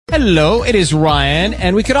Hello, it is Ryan,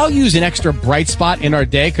 and we could all use an extra bright spot in our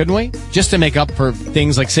day, couldn't we? Just to make up for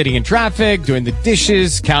things like sitting in traffic, doing the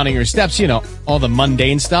dishes, counting your steps, you know, all the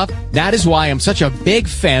mundane stuff. That is why I'm such a big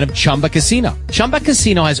fan of Chumba Casino. Chumba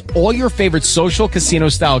Casino has all your favorite social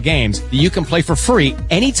casino-style games that you can play for free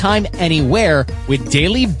anytime, anywhere with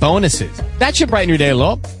daily bonuses. That should brighten your day a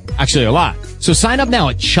little. Actually, a lot. So sign up now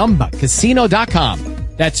at ChumbaCasino.com.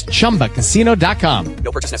 That's ChumbaCasino.com.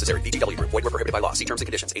 No purchase necessary. VGW Group. Void where prohibited by law. See terms and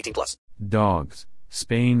conditions. 18+. Dogs.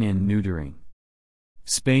 Spaying and neutering.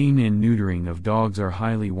 Spaying and neutering of dogs are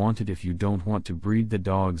highly wanted if you don't want to breed the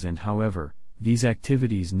dogs, and however, these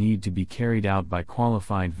activities need to be carried out by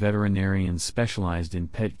qualified veterinarians specialized in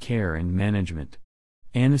pet care and management.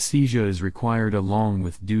 Anesthesia is required along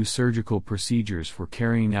with due surgical procedures for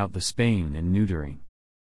carrying out the spaying and neutering.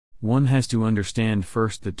 One has to understand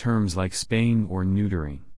first the terms like spaying or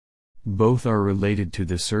neutering. Both are related to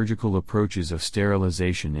the surgical approaches of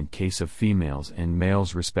sterilization in case of females and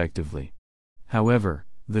males respectively. However,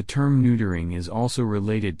 the term neutering is also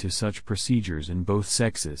related to such procedures in both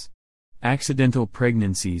sexes. Accidental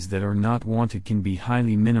pregnancies that are not wanted can be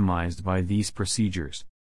highly minimized by these procedures.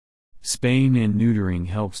 Spaying and neutering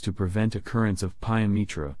helps to prevent occurrence of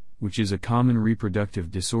pyometra, which is a common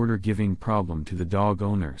reproductive disorder-giving problem to the dog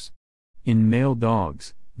owners. In male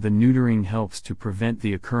dogs, the neutering helps to prevent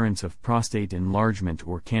the occurrence of prostate enlargement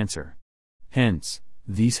or cancer. Hence,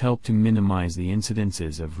 these help to minimize the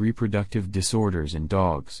incidences of reproductive disorders in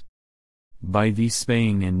dogs. By these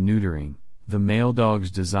spaying and neutering, the male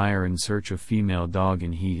dog's desire in search of female dog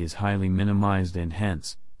in heat is highly minimized, and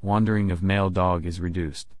hence, wandering of male dog is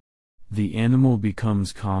reduced. The animal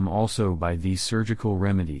becomes calm also by these surgical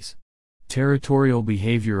remedies. Territorial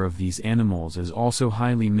behavior of these animals is also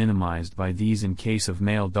highly minimized by these in case of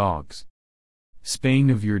male dogs.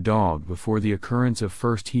 Spaying of your dog before the occurrence of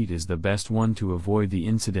first heat is the best one to avoid the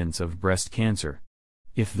incidence of breast cancer.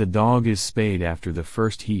 If the dog is spayed after the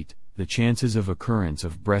first heat, the chances of occurrence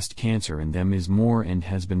of breast cancer in them is more and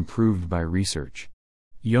has been proved by research.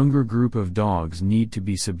 Younger group of dogs need to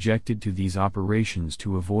be subjected to these operations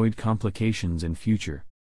to avoid complications in future.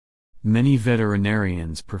 Many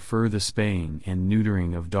veterinarians prefer the spaying and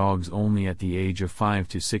neutering of dogs only at the age of 5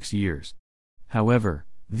 to 6 years. However,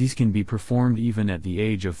 these can be performed even at the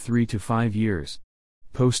age of 3 to 5 years.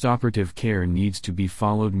 Postoperative care needs to be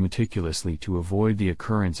followed meticulously to avoid the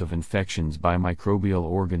occurrence of infections by microbial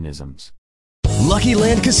organisms. Lucky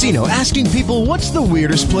Land Casino, asking people, what's the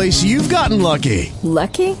weirdest place you've gotten lucky?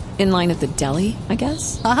 Lucky? In line at the deli, I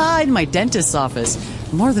guess? Aha, in my dentist's office.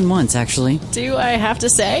 More than once, actually. Do I have to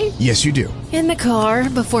say? Yes, you do. In the car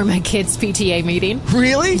before my kids' PTA meeting.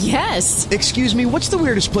 Really? Yes. Excuse me, what's the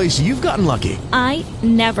weirdest place you've gotten lucky? I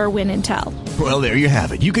never win and tell. Well, there you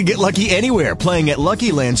have it. You can get lucky anywhere, playing at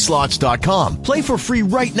LuckyLandSlots.com. Play for free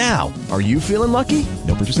right now. Are you feeling lucky?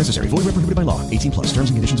 No purchase necessary. Void where prohibited by law. 18+. Terms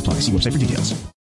and conditions apply. See website for details.